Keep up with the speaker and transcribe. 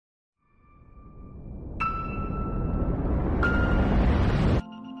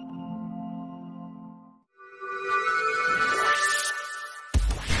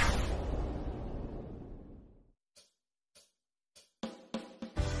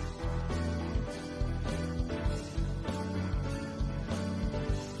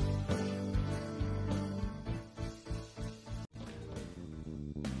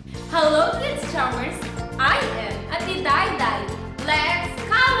Hello KidsJammers! I am Ate Dai. Let's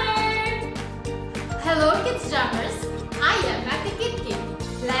color! Hello KidsJammers! I am Ate Kit.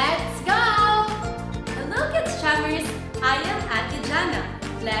 Let's go! Hello KidsJammers! I am Ate Jana.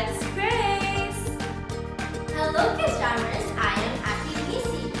 Let's praise! Hello KidsJammers! I am Ate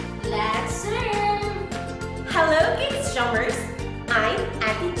Missy. Let's serve! Hello KidsJammers! I'm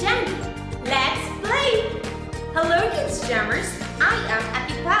Ate Jenny. Let's play! Hello KidsJammers! I am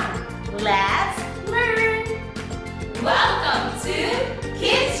Ate Pam. Let's learn! Welcome to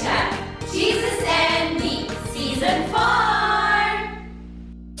KidsJam, Jesus and Me, Season 4!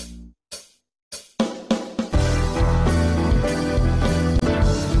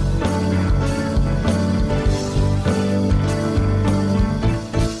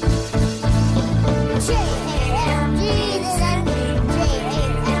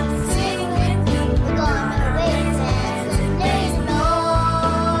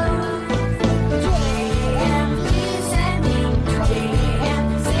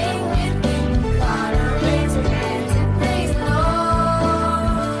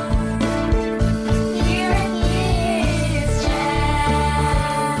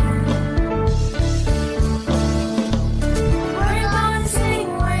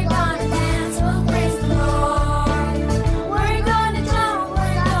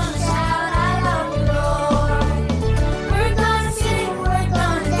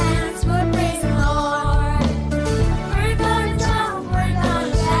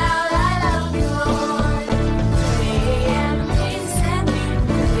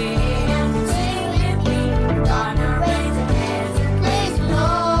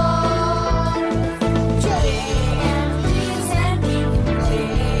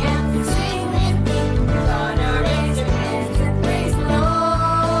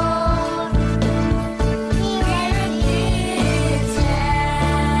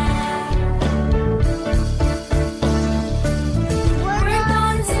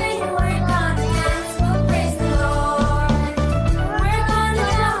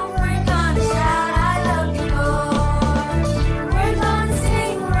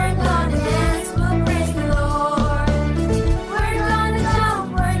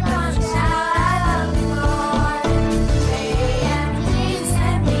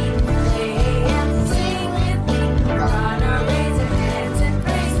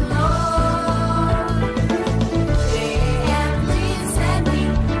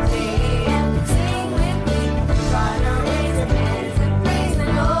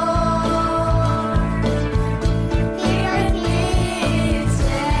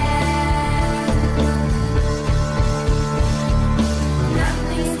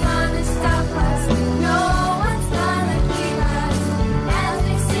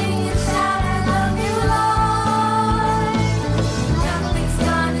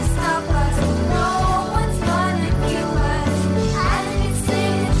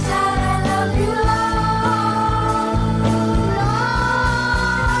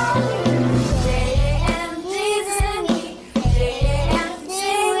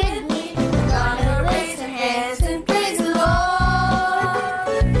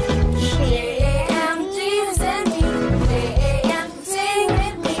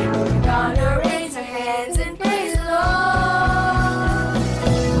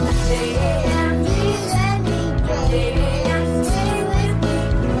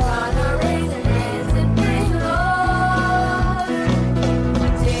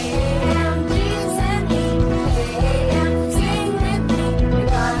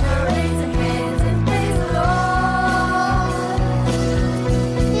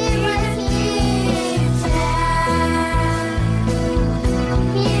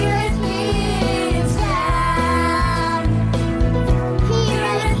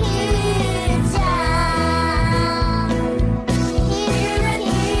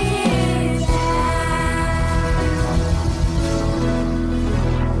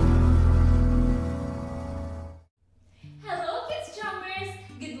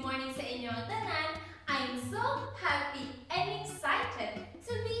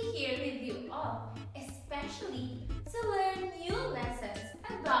 Especially to learn new lessons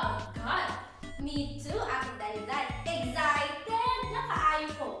about God. Me too, Ate Dai. Excited na kaayo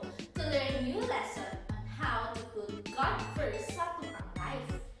ko to learn new lesson on how to put God first sa atong life.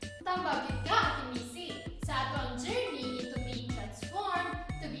 Tambagit ka, Ate Missy. Sa atong journey into being transformed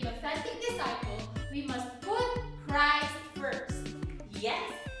to be authentic disciple, we must put Christ first.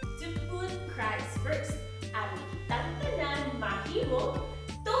 Yes, to put Christ first. Ang tantanan mahimo,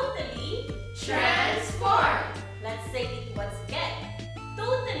 totally Transform! Let's say it once again.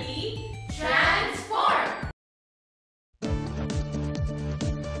 Totally Transform!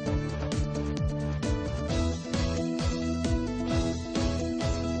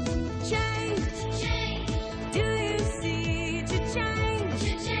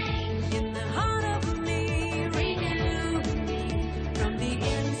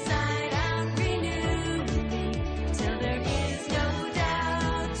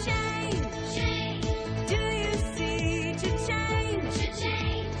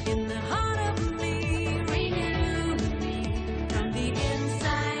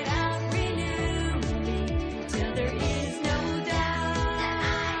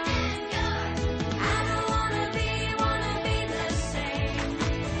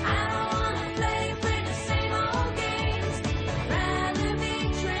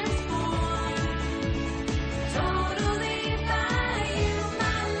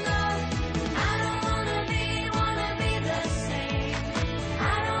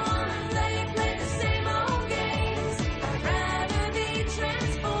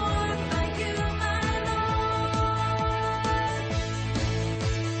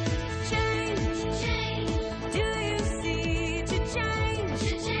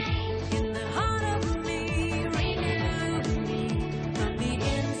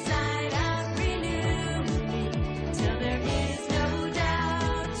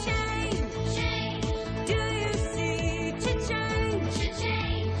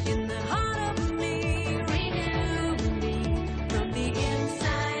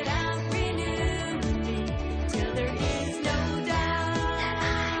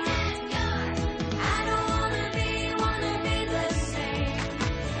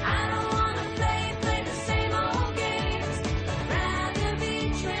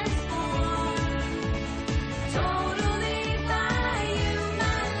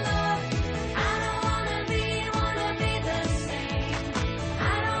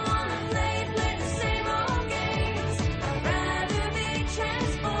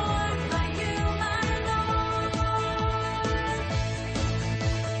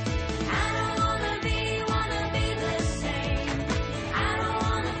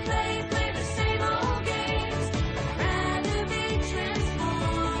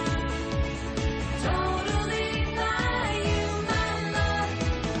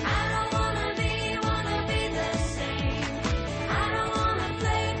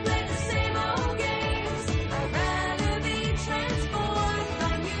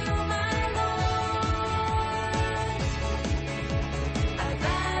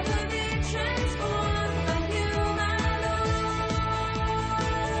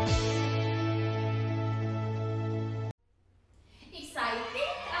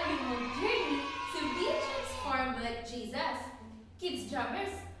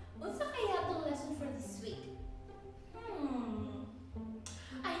 KidsJammers, unsa kaya itong lesson for this week?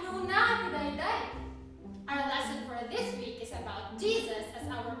 I know na, Day. Our lesson for this week is about Jesus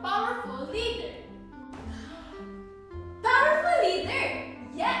as our powerful leader. Powerful leader!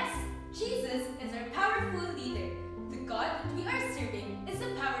 Yes! Jesus is our powerful leader. The God that we are serving is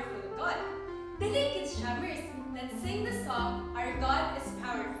a powerful God. Dali, KidsJammers, let's sing the song, Our God is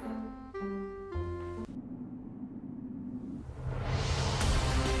Powerful.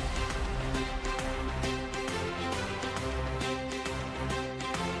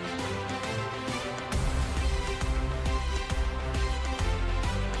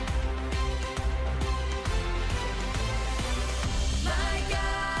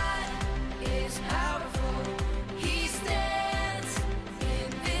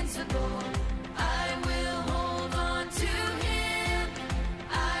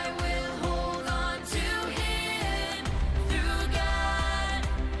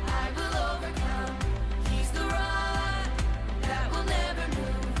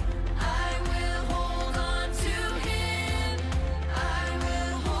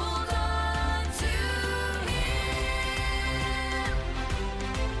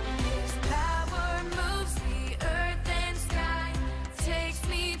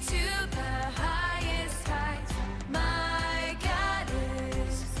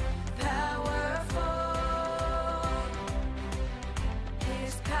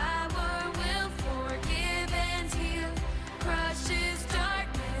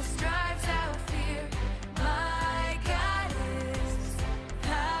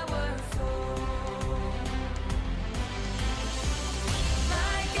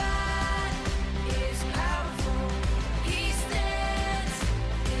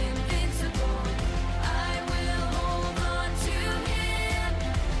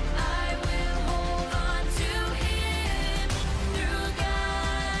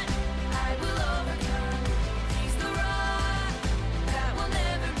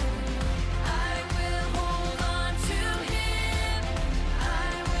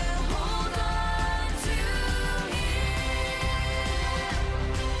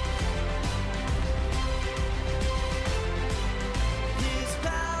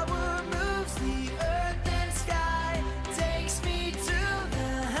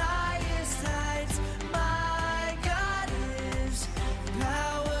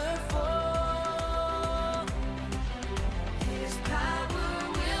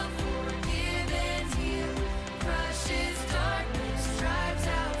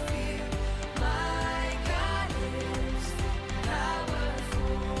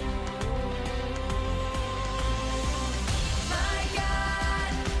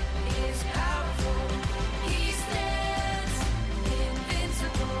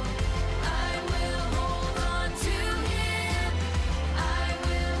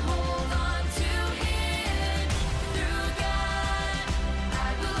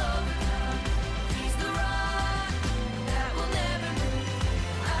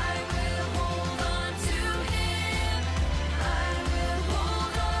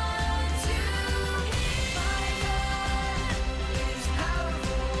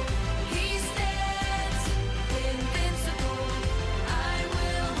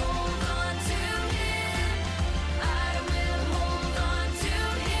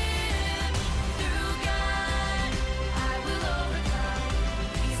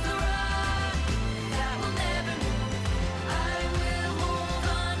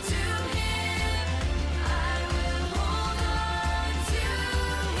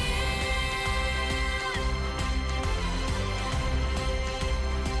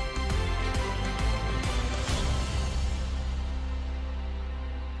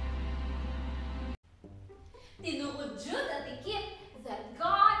 Tinuod jud Ate Kit that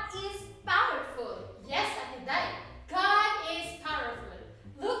God is powerful. Yes, Ate Day, God is powerful.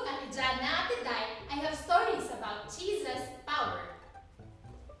 Look, Ate Jana, Ate Day, I have stories about Jesus' power.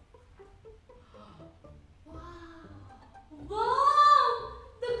 Wow!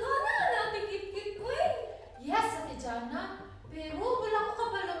 Dagana na Ate Kit-Kit ko eh. Yes, Ate Jana, pero wala ko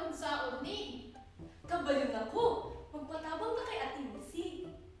kabaloon sa uni. Kabalon ako. Magpatabang ka kay Ate Missy.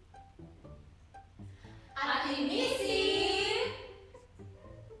 Ate Missy!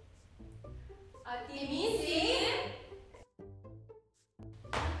 Ate Missy!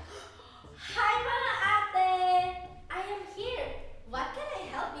 Hi mga ate! I am here. What can I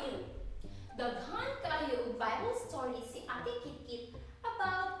help you? Daghan kayo Bible story si Ate Kit-Kit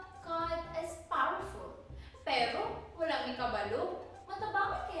about God as powerful. Pero walang ikabalo.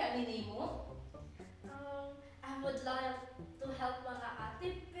 Matabangan kaya ninimo? I would love to help mga ate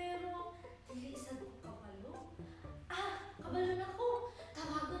pero dili sa kabalo. Kabalo na ko.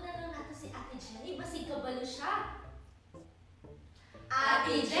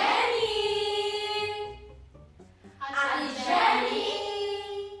 Ate Jenny! Ate Jenny!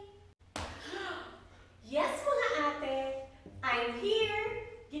 Yes, mga ate. I'm here.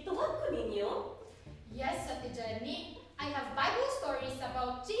 Gituwag ko ninyo. Yes, Ate Jenny. I have Bible stories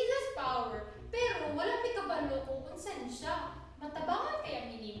about Jesus' power, pero wala mi kabalo kung unsan siya. Matabangan kaya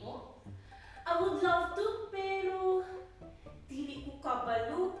minimo? I would love to, pero dili ko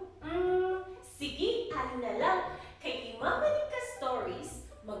kabalo. Sige, ano na lang. Kay imamaling ka stories,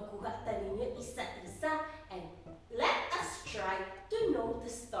 magkuha ta ninyo isa-isa and let us try to know the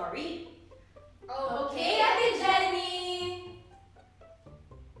story. Okay, Ate Jenny!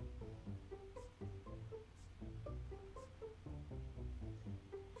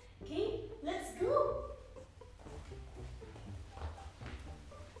 Okay, let's go.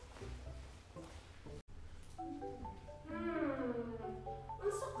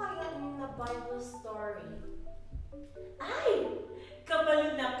 Unsa kaya ni na Bible story? Ay,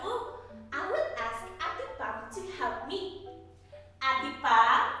 kabalo na ko. I will ask Ate Pam to help me. Ate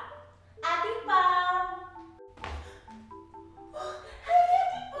Pam? Ate Pam? Hi,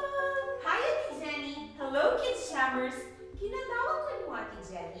 Ate Pam! Hi, Ate Jenny! Hello, KidsJammers! Kinatawag ko mo, Ate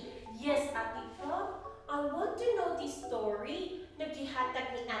Jenny? Yes, Ate Pam. I want to know the story na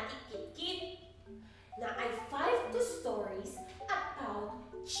gihatag ni Ate Kit-Kit. Na ay 5 stories about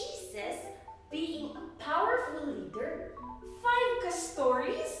Jesus being a powerful leader. 5 ka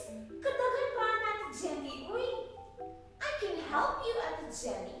stories? Kadagan pa Ate Jenny, uy. I can help you, Ate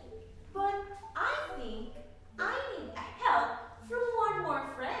Jenny. But I think I need a help from one more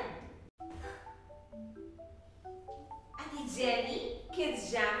friend. Ate Jenny,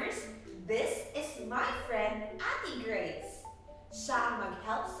 KidsJammers, this is my friend, Ate Grace. Siya ang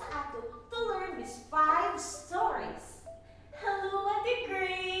mag-help sa ato to learn these 5 stories. Hello, Ate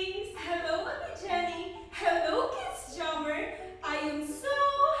Grace! Hello, Ate Jenny! Hello, KidsJammer! I am so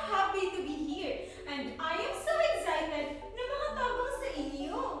happy to be here and I am so excited na makatabang sa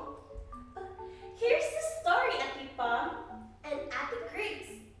inyo! Here's the story, Ate Pam and Ate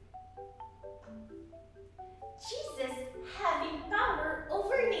Grace. Jesus having power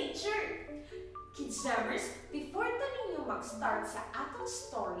over nature. KidsJammers, before ninyo mag-start sa atong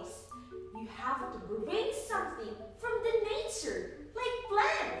stories, you have to bring something from the nature, like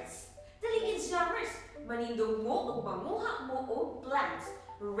plants. Dali, KidsJammers, manindong mo o manguha mo o plants.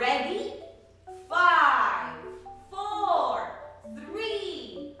 Ready? 5, 4,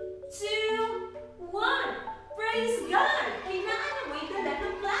 3, 2, 1. Praise God! Kailangan na may dala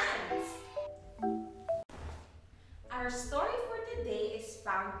ng plants. Our story for today is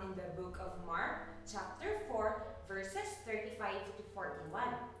found in the book of Mark, chapter 4, verses 35 to 41.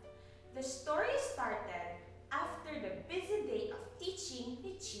 The story started after the busy day of teaching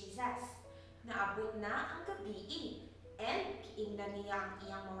ni Jesus. Naabot na ang gabi and kiingnan niya ang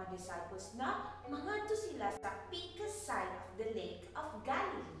iyang mga disciples na mangadto sila sa Picas side of the lake of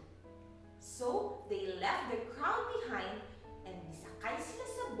Galilee. So, they left the crowd behind and nisakay sila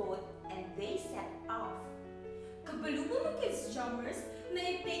sa boat and they set off. Kabalo mo mga KidsJammers na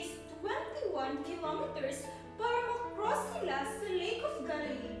it takes 21 kilometers para makross sila sa Lake of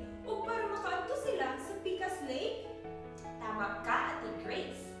Galilee o para makaadto sila sa Picas Lake? Tama ka, Ate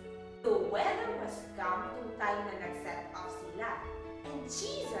Grace. The weather was calm kung time na nag-set off sila. And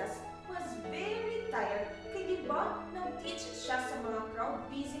Jesus was very tired kaya diba nag-teach siya sa mga crowd,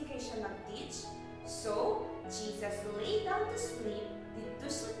 busy kaya siya nag-teach. So, Jesus lay down to sleep dito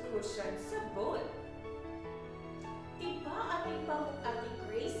sa cushion sa boat. Diba, Ate Pam at Ate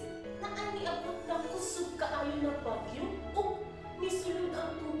Grace, na aniabot ng kusog kaayo na bagyo o nisulod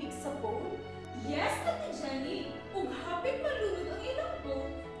ang tubig sa boat? Yes, Ate Jenny! Ug hapit malunod ang ilang boat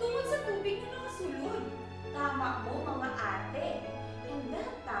tungod sa tubig na nakasulod. Tama mo, mga ate. In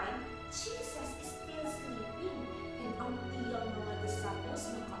that time, Jesus is still sleeping. And ang iyang mga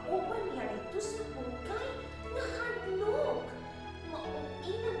disciples nakauban niya rito sa boat kay nahadlok.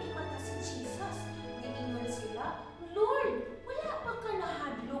 Mauinang gimata si Jesus. Niingon sila, Lord, wala pa ka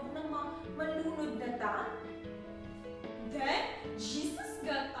nahadlok na malunod na ta? Then, Jesus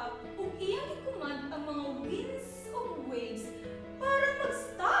got up ug iyang gikuman ang mga winds o waves para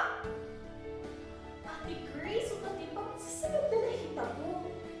mag-stop. Ate Grace o Ate Pam, sasagot na nakita ko.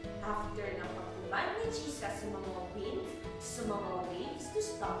 After ng pagkuman ni Jesus sa mga winds, sa mga waves to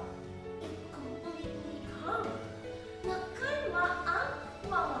stop, it completely calm. Nakalma ang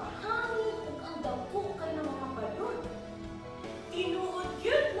mga hangin ug ang dako kay ng mga balon. Tinuod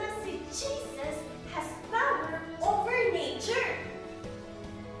yun na si Jesus has power over nature.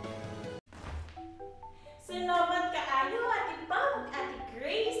 Salamat kaayo, Ate Pam, Ate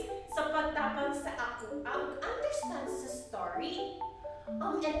Grace, sa pagtapang sa ako ang understand sa story.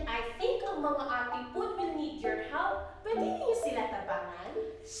 And I think ang mga atipod will need your help. Pwede niyo sila tabangan?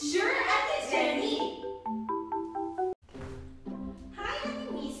 Sure, Ate Jenny! Hi, Ate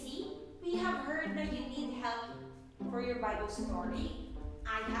Missy. We have heard that you need help for your Bible story.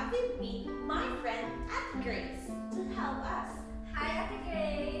 I have with me my friend Ate Grace to help us. Hi, Ate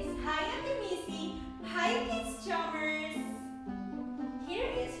Grace. Hi, Ate Missy. Hi, KidsJammers.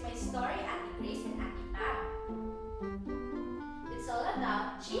 Here is my story, Ate Grace and Ate Pam. It's all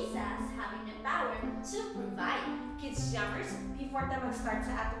about Jesus having the power to provide. KidsJammers, before tayo mag-start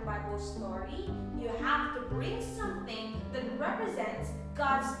sa atong Bible story, you have to bring something that represents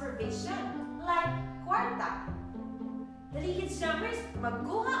God's provision, like kwarta. Dali, KidsJammers,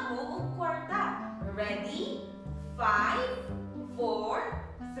 magkuha mo og kwarta. Ready? 5,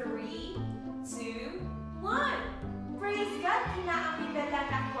 4, 3, 2, 1. Praise God, inaamidala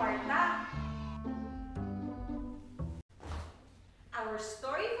na kwarta. Our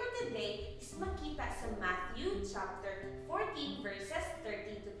story for today is makita sa Matthew chapter 14 verses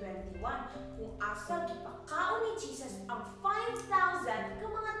 13 to 21 kung asa gipakaon ni Jesus ang 5,000 ka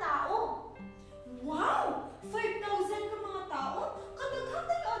mga tao. Wow! 5,000 ka mga tao?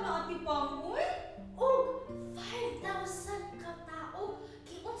 Kadaghatay ana ati Pangoy? Og 5,000 ka tao.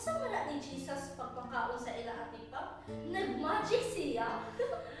 Unsa man ni Jesus pagpakaon sa ila Ate Pam? Nag-magic siya.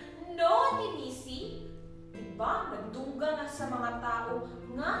 No, Ate Missy. Diba, nagdungga na sa mga tao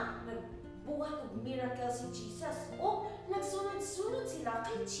nga nagbuhat og miracle si Jesus o nagsunod-sunod sila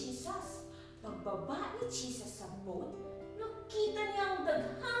kay Jesus. Pagbaba ni Jesus sa boat, nakita niya ang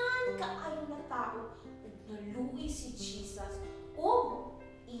daghan kaayo na tao ug naluoy si Jesus o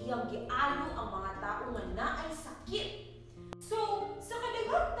iyang gialo ang mga tao nga naay sakit. So, sa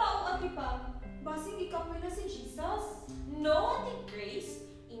kadaghang tao ati Pam, basig ikapoy na si Jesus? No, Ate Grace.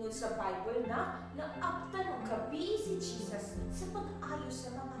 Ingon sa Bible na naabtan ng gabi si Jesus sa pag-ayos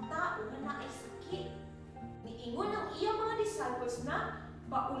sa mga tao na naay sakit. Niingon ang iyang mga disciples na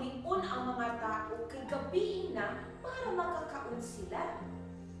paulion ang mga tao kay gabi na para makakaon sila.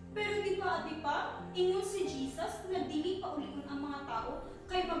 Pero di ba ati Pam, ingon si Jesus na dili pa ulion ang mga tao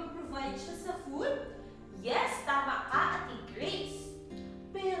kay mag-provide siya sa food? Yes, tama ka, Ate Grace.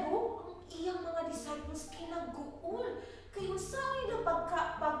 Pero ang iyang mga disciples kinaguol kay usahay na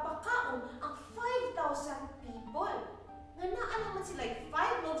pagpakaon ang 5,000 people. Nga naa naman sila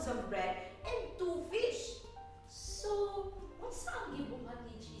 5 loaves of bread and 2 fish. So, unsa ang gibuhat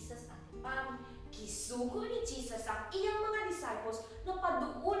ni Jesus Ate Pam? Gisugo ni Jesus ang iyang mga disciples na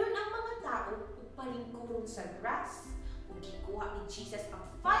paduulon ang mga tao ug palingkuron sa grass. Ug gikuha ni Jesus ang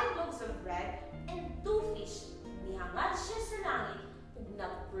 5 loaves of bread and 2 fish. Nihangad siya sa langit ug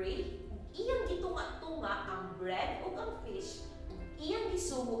nag-pray. Iyang gitunga-tunga ang bread ug ang fish. Iyang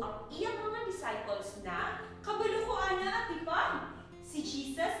gisugo ang iyang mga disciples na Kabalo ko ana ati Pam. Si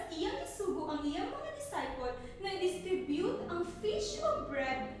Jesus iyang isugo ang iyang mga disciple na distribute ang fish o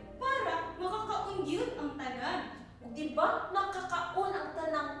bread para makakaungyod ang tanan. di ba nakakaon ang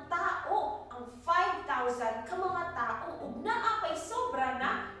tanang tao ang 5,000 ka mga tao ug naa pay sobra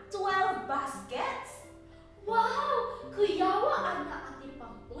na 12 baskets. Wow! Kuyawa ana Ate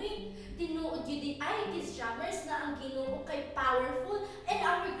Pampoy. Tinuod yun di ay KidsJammers na ang Ginoo kay powerful and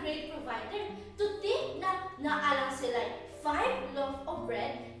our great provider. To think na naalang sila 5 loaf of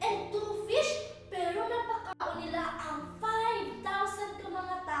bread and 2 fish pero napakaon nila ang 5,000 ka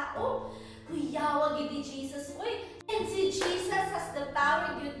mga tao. Kuyawa gid ni Jesus oy. And si Jesus has the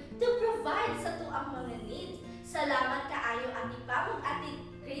power yun to provide sa tuang mga needs. Salamat kaayo Ate Pam ug Ate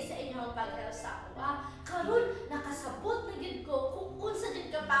Grace sa inyong paghelp sa awa. Karon nakasabot na gid ko kung unsa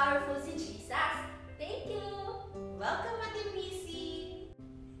gid ka powerful si Jesus. Thank you. Welcome, Ate Missy.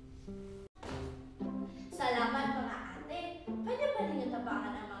 Salamat mga ate. Pwede ba ninyo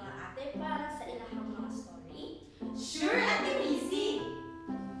tabangan ang mga ate para sa ilahang mga story? Sure, Ate Missy.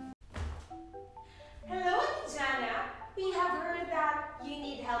 Hello, Ate Jana. We have heard that you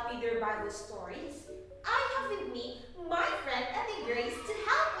need help with your Bible stories. I have with me my friend Ate Grace to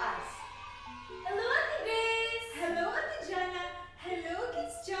help us. Hello, Ate Grace! Hello, Ate Jana! Hello,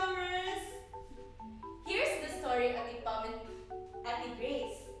 KidsJammers! Here's the story, Ate Pam and Ate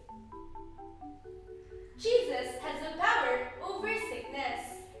Grace. Jesus has the power over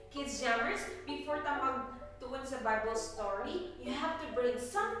sickness. KidsJammers, before ta magtuon sa Bible story, you have to bring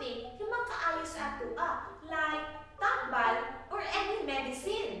something na makaayos ato like tambal or any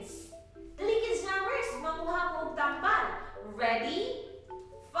medicines. Dali, KidsJammers, makuha mo og tambal. Ready?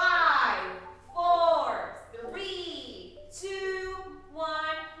 5, 4, 3, 2,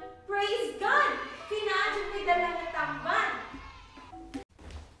 1. Praise God! Kinaadyo may dala nga tambal.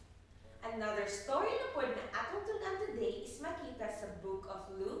 Another story na po na atong tunan today is makita sa book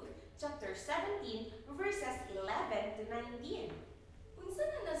COVID-19. Unsa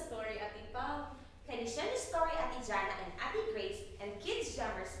na story Ate Pam? Kani siya ni story Ate Jana and Ate Grace and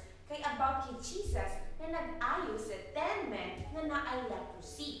KidsJammers kay about kay Jesus na nag-ayo sa 10 men na naay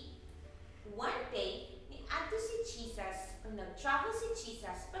leprosy. One day, niadto si Jesus o nag-travel si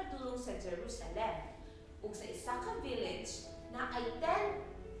Jesus padulong sa Jerusalem. Ug sa isa ka village na ay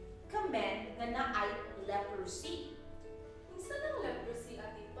 10 ka men na naay leprosy. Unsa nang leprosy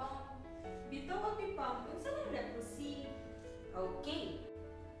Ate Pam? Bitaw Ate Pam, unsa nang leprosy? Okay.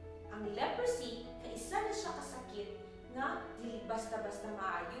 Ang leprosy, kaisa na siya kasakit nga dili basta-basta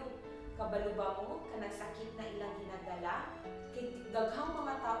maayo. Kabalo ba mo kanang sakit na ilang ginadala? Kay daghang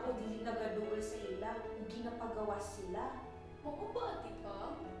mga tao dili nagaduol sa ila ug ginapagawas sila. Mao ba Ate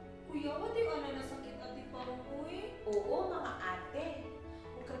Pam? Kuya, wadi ana na sakit Ate Pam uy? Oo mga ate.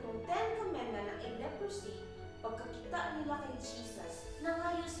 Ug katong 10 ka men na naay leprosy, pagkakita nila kay Jesus,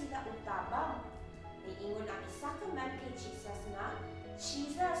 nangayo sila og tabang. Niingon ang isa ka man kay Jesus nga,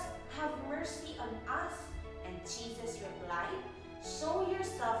 Jesus, have mercy on us. And Jesus replied, show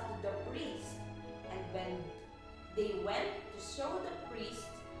yourself to the priest. And when they went to show the priest,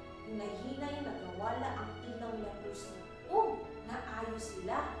 hinahinay nagawala ang ilang leprosy. Naayo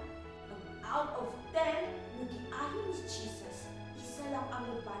sila. And out of 10, nagiayo ni Jesus. Isa lang ang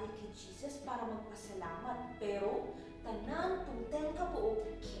nagbalik kay Jesus para magpasalamat. Pero, tanan tong 10 ka buok,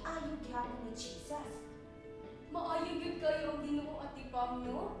 kiayo gihapon ni Jesus. Maayo gyud kayo ang Ginoo Ate Pam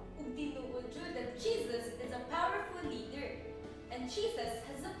no? Ug Ginoo jud that Jesus is a powerful leader. And Jesus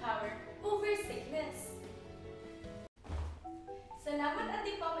has the power over sickness. Salamat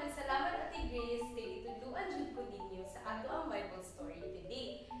Ate Pam and salamat Ate Grace kay itudluan jud ko ninyo sa ato ang Bible story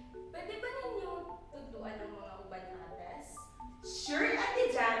today. Pwede ba ninyo tudluan ang mga uban nga address? Sure,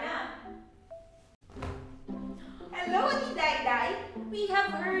 Ate Jana! Hello, Ate Dai. We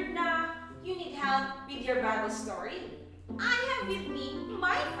have heard na you need help with your Bible story. I have with me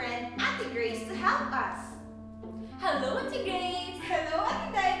my friend Ate Grace to help us. Hello Ate Grace! Hello,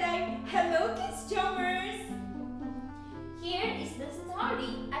 Ate Dai. Hello, KidsJammers. Here is the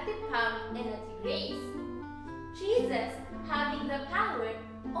story, Ate Pam and Ate Grace. Jesus having the power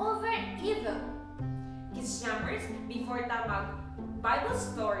over evil. KidsJammers, before ta Bible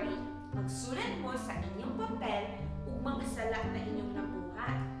story, magsulat mo sa inyong papel ug mga sala na inyong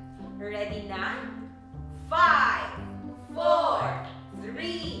nabuhat. Ready na? 5, 4,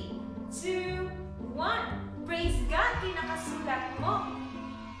 3, 2, 1. Praise God, kinakasulat mo!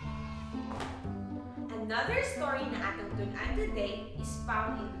 Another story na atong tunan today is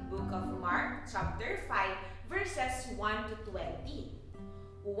found in the book of Mark, chapter 5, verses 1 to 20.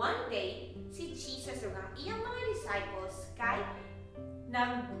 One day, si Jesus ug ang iyang mga disciples kay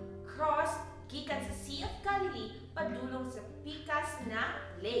nag-cross gikan sa Sea of Galilee padulong sa pikas na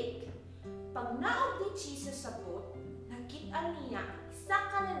lake. Pag naog ni Jesus sa boat, nakita niya isa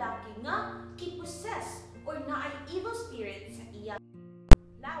ka lalaki nga kipossess or naay evil spirit sa iyang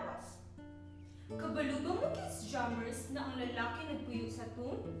lawas. Kabalugan mo KidsJammers na ang lalaki nagpuyo sa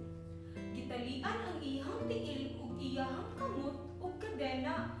tun? Gitalian ang iyang tiil ug iyang kamot ug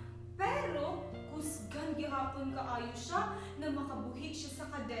kadena. Pero kusgan gihapon kaayo siya na makabuhi siya sa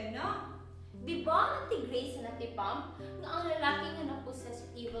kadena. Di ba, Ate Grace and Ate Pam, nga ang lalaki nga na-possess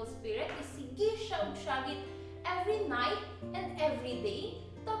with evil spirit is sige siya og syagit every night and every day,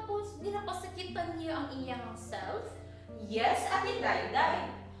 tapos ginapasakitan niya ang iyang self? Yes, Ate Dai.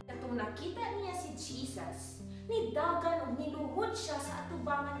 Katong nakita niya si Jesus, nidagan ug niluhod siya sa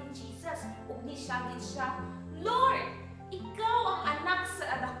atubangan ni Jesus ug nisyagit siya, Lord, ikaw ang anak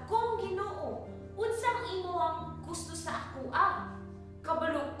sa dakong Ginoo. Unsang imo ang gusto sa ako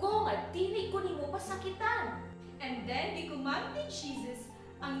Kabalo ko nga dili ko nimo pasakitan. And then gikuman ni Jesus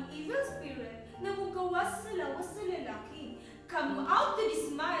ang evil spirit na mugawas sa lawas sa lalaki. Come out to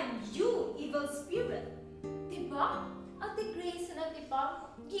this man, you evil spirit! Diba, Ate Grace and Ate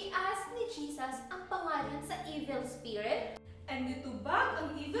Pam, gi-ask ni Jesus ang pangalan sa evil spirit? And nitubag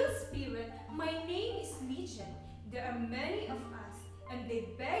ang evil spirit, my name is Legion. There are many of us, and they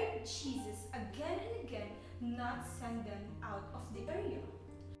begged Jesus again and again not send them out of the area.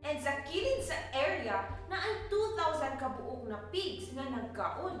 And sa kilid sa area na ang 2,000 kabuok na pigs nga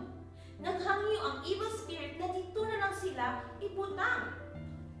nagkaon. Naghangyo ang evil spirit na dito na lang sila ibutang.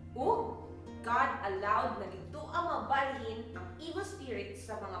 O God allowed na dito ang mabalhin ang evil spirit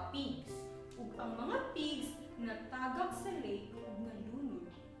sa mga pigs. Ug ang mga pigs nagtagak sa lake ug nalunod.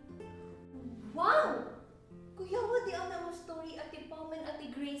 Wow! Kuya, wadi ang namang story Ate Pam and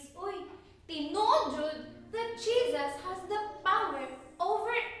Ate Grace. Oy, tinuod jud that Jesus has the power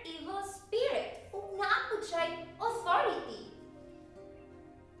over evil spirit. Ug naa pud siya authority.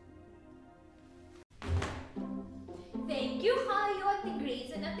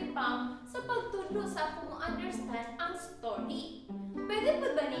 Ate Pam sa pagtudlo sa akong understand ang story. Pwede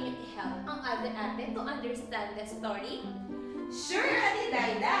pa ba ninyo i-help ang ate-ate to understand the story? Sure, Ate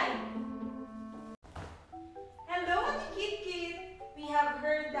Dayday! Hello, Ate Kit. We have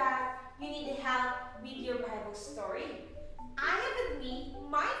heard that you need help with your Bible story. I have with me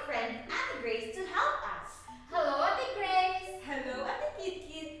my friend Ate Grace to help us. Hello, Ate Grace! Hello, Ate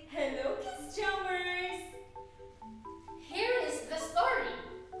Kit. Hello, KidsJammers! Here is the story,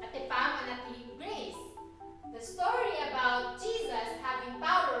 Ate Pam and Ate Grace. The story about Jesus having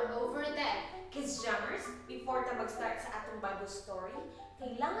power over death. KidsJammers, before ta mag-start sa atong Bible story,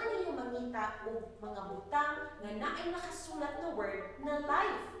 kailangan ninyo mangita og mga butang nga naay nakasulat na word na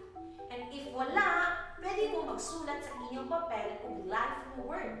life. And if wala, pwede mo magsulat sa inyong papel og life na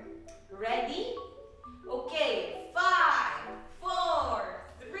word. Ready? Okay, 5,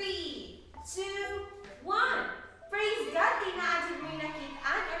 4, 3, 2, 1. Praise God, kay naadjud mo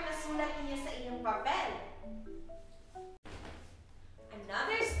nakitaan or nasulat niya sa inyong papel.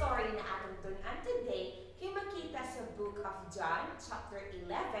 Another story na atong tun-an today kay makita sa book of John, chapter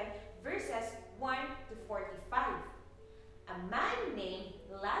 11, verses 1 to 45. A man named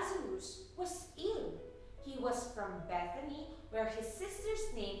Lazarus was ill. He was from Bethany, where his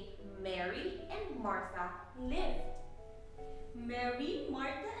sisters named Mary and Martha lived. Mary,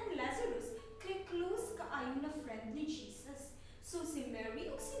 Martha, and Lazarus kay close kaayo na friend ni Jesus. So si Mary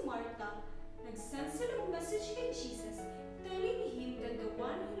ug si Martha nag-send sila og message kay Jesus telling him that the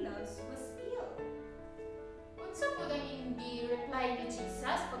one he loves was ill. Unsa po ang hindi reply ni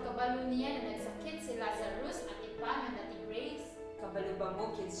Jesus pagkabalo niya na nagsakit si Lazarus, Ate Pam and Ate Grace? Kabalo ba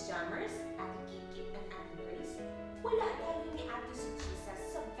mo, KidsJammers, Ate Kit and Ate Grace? Wala tayo ni Ate si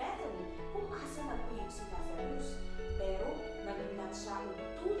Jesus sa Bethany kung asa nagpuyog si Lazarus. Pero naglinat siya og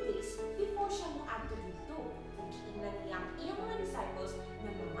 2 days before siya moadto dito. Nagkiingnan niya ang iyang mga disciples na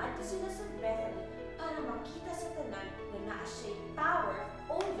mamadto sila sa Bethany para makita sa tanan na naa siya'y power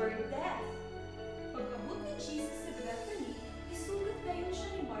over death. Pag-abot ni Jesus sa Bethany, isugat dayon siya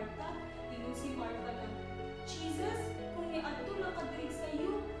ni Martha. Ingon si Martha na, Jesus, kung niadto lang ka diri sa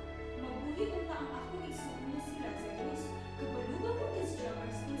iyo, mabuhi unta ang ako isuon niya si Lazarus. Kabalo ba mo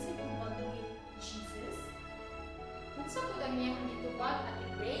KidsJammers kung sa tubag ni Jesus? Unsa po ang iyang gitubag, Ate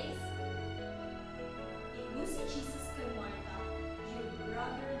Grace? Ingon si Jesus kay Martha, your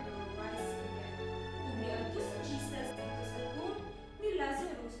brother will rise again. Kung niadto si Jesus dito sa tomb ni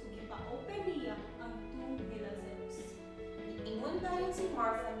Lazarus, ug ipa-open niya ang tomb ni Lazarus. Ingon dayon si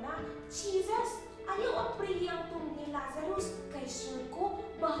Martha na, Jesus, ayaw ang priyang tomb ni Lazarus. Kay sure ko,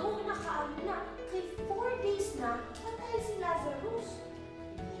 baho na kaayo na. Kay 4 days na, patay si Lazarus.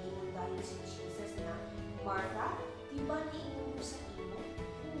 Ingon dayon si Jesus na, Martha, di ba niingon mo sa imo?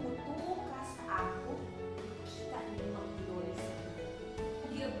 Umutuo ka sa ako, makita niyo ang glory sa iyo.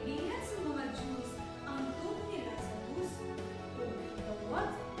 Giablihan sa mga Jews ang tomb ni Lazarus. Kung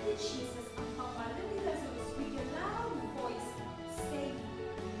tawag ni Jesus ang pangalan ni Lazarus with a loud voice, saying,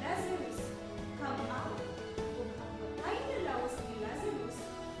 Lazarus, come out. Kung ang patay na lawas ni Lazarus,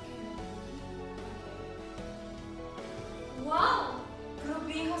 Wow!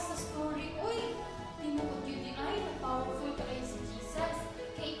 Grabe ha sa story, oy! Di mo ko yun ay na powerful kayo si Jesus.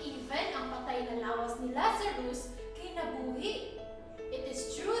 Kay even ang patay na lawas ni Lazarus, kay nabuhi. It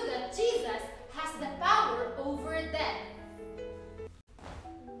is true that Jesus has the power over death.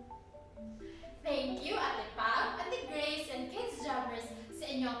 Thank you, Ate Pam, Ate Grace, and KidsJammers sa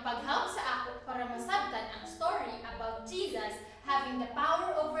inyong pag-help sa ako para masabtan ang story about Jesus having the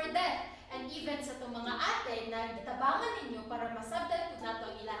power over death. And even sa itong mga ate na gitabangan ninyo para masabtan po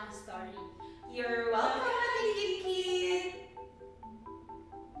nato ang ilang story. You're welcome, Ate Kit.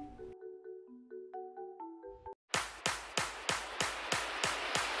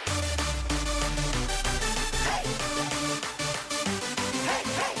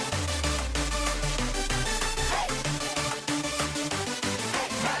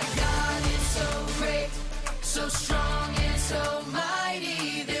 My God is so great, so strong and so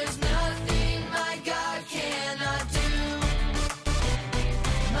mighty. There's nothing my God cannot do.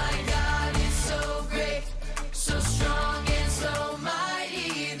 My God is so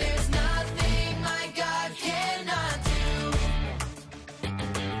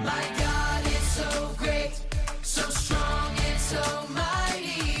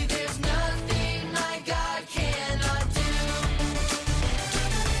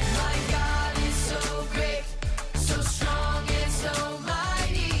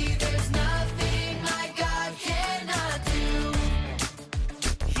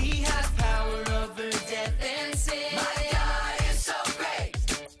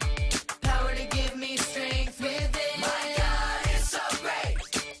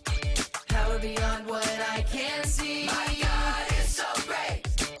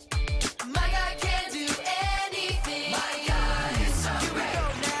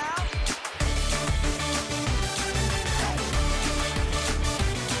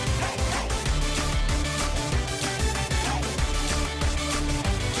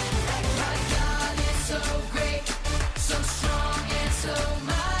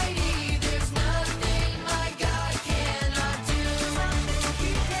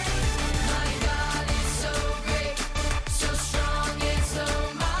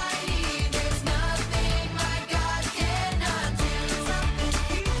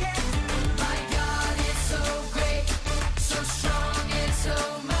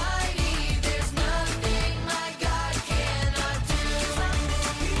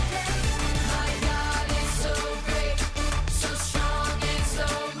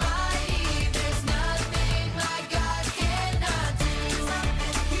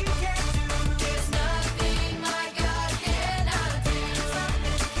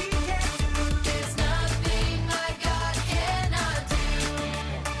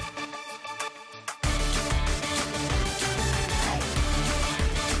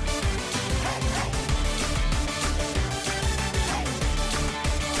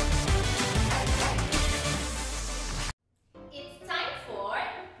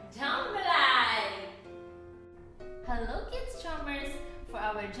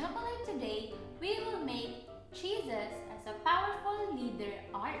Jambalaya today, we will make Jesus as a powerful leader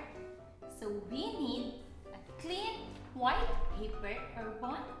art. So we need a clean white paper or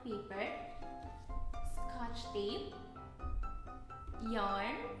bond paper, scotch tape,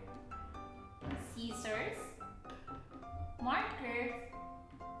 yarn, scissors, markers,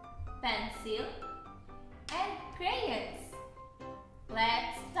 pencil, and crayons.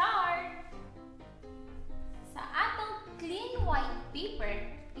 Let's start! Sa atong clean white paper,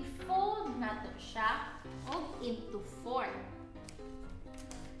 i-fold nato siya og into 4.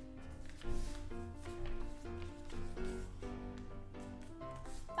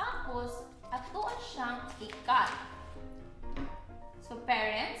 Tapos, atoan siyang i-cut. So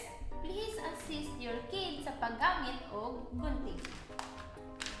parents, please assist your kids sa paggamit og gunting.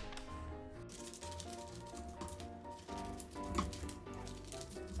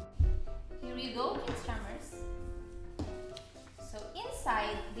 Here you go, KidsJammers. So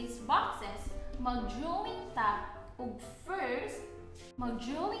inside these boxes, mag-drawing ta og first,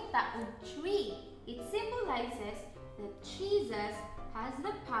 mag-drawing ta og tree. It symbolizes that Jesus has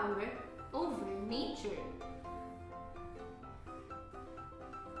the power over nature.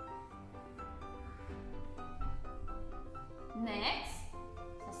 Next,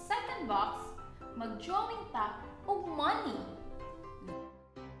 sa second box, mag-drawing ta og money.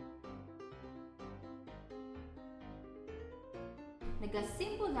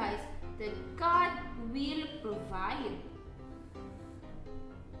 Nag-symbolize that God will provide.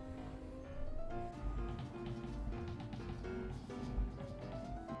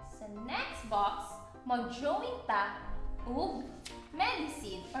 Sa next box, mag-drawing ta og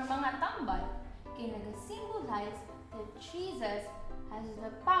medicine or mga tambal kay nag-symbolize that Jesus has the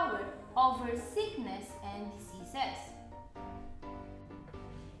power over sickness and diseases.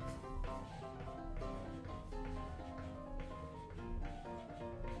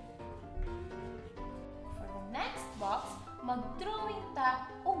 For the next box, mag-drawing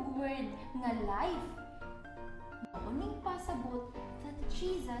ta og word nga life. Mauning pasabot that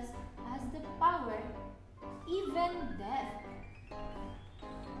Jesus has the power even death.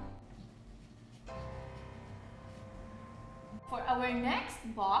 For our next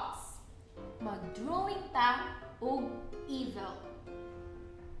box, mag-drawing ta og evil.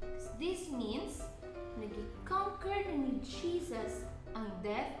 This means nag-conquer na ni Jesus ang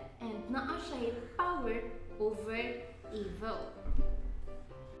death and naa siya power over evil.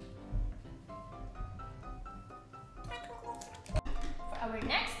 For our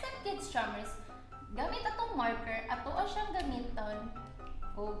next step, KidsJammers, gamit atong marker, atoa siyang gamiton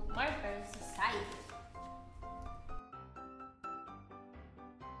o marker sa side.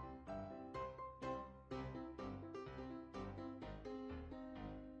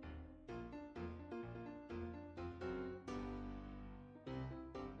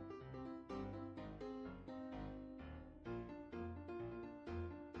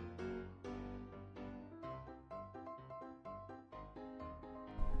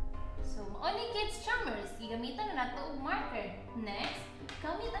 So, mauni KidsJammers, gigamitan na nato og marker. Next,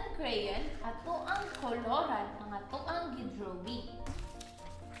 gamit ang crayon, ato ang koloran ang ato ang gidrawing.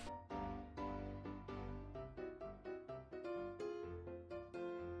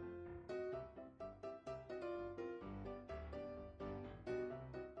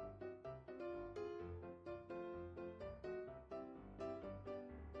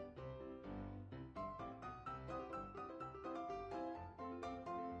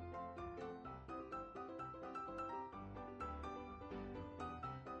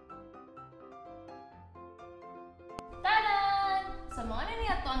 Tadan! So, mga na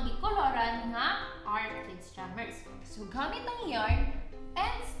niya ito ang gikoloran nga art, KidsJammers. So, gamit ang yarn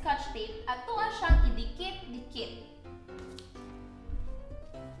and scotch tape, ato ang siyang idikit-dikit.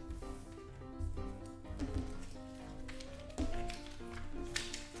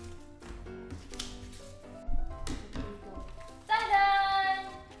 Tadan!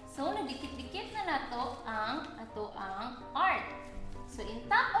 So, nagdikit-dikit na nato ang ato ang art. So, in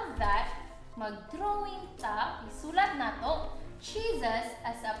top of that, mag-drawing ta, isulat nato, Jesus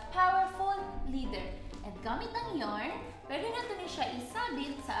as a powerful leader. And gamit ang yarn, pwede nato ni siya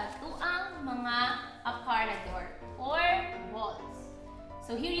isabit sa ato ang mga aparador or walls.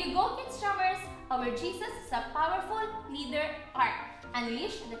 So here you go, KidsJammers, our Jesus is a powerful leader art.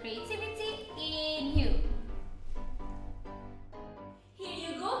 Unleash the creativity in you. Here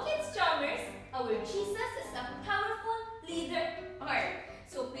you go, KidsJammers, our Jesus is a powerful leader art.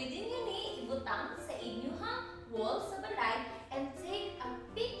 So, pwede nyo ni ibutang sa inyong wall sa balay and take a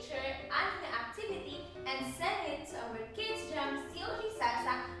picture and the activity and send it to our KidsJam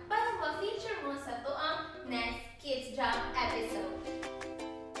COGSASA para ma-feature mo sa toang next KidsJam episode.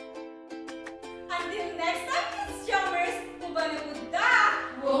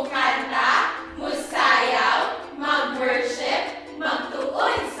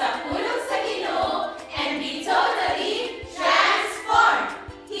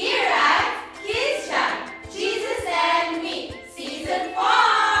 and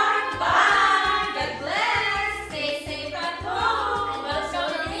far. Bye. God bless. Stay safe at home. And don't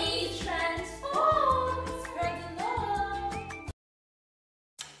totally transform. Spread the love.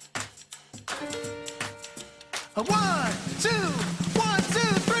 A 1, 2, 1, 2,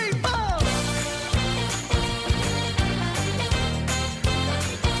 3, 4.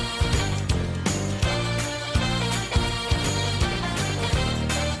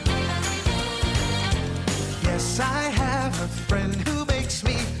 Yes, I have a friend who makes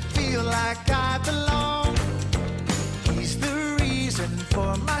me feel like I belong. He's the reason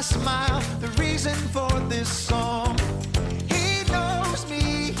for my smile, the reason for this song. He knows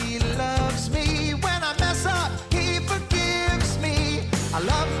me, he loves me. When I mess up, he forgives me. I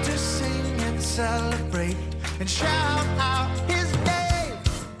love to sing and celebrate and shout out his name.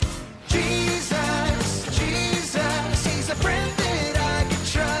 Jesus, Jesus, he's a friend that I can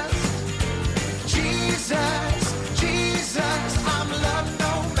trust. Jesus, Jesus, I'm loved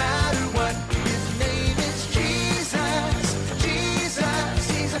no matter what. His name is Jesus, Jesus,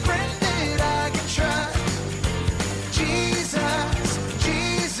 he's a friend that I can trust. Jesus,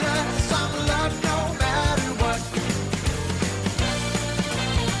 Jesus, I'm loved no matter what.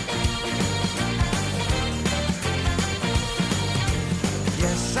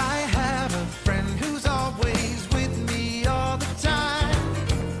 Yes, I have a friend who's always with me all the time.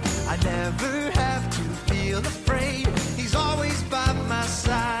 I never have to feel afraid. He's always by my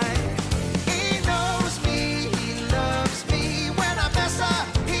side. He knows me, he loves me. When I mess up,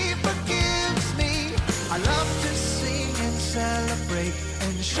 he forgives me. I love to sing and celebrate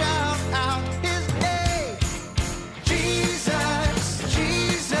and shout out his name. Jesus,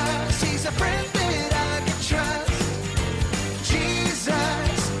 Jesus, he's a friend that I can trust.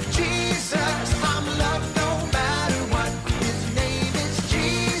 Jesus, Jesus, I'm loved no matter what. His name is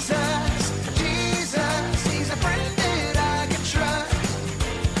Jesus, Jesus, he's a friend that I can trust.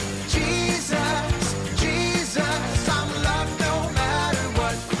 Jesus, Jesus, I'm loved no matter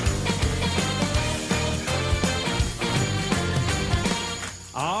what.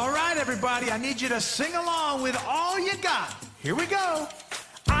 All right, everybody, I need you to sing along with all you got. Here we go.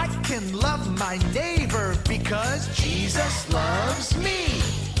 I can love my neighbor because Jesus loves me.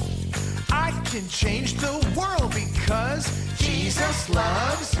 I can change the world because Jesus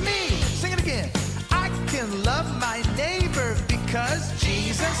loves me. Sing it again. I can love my neighbor because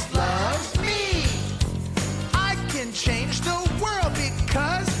Jesus loves me. I can change the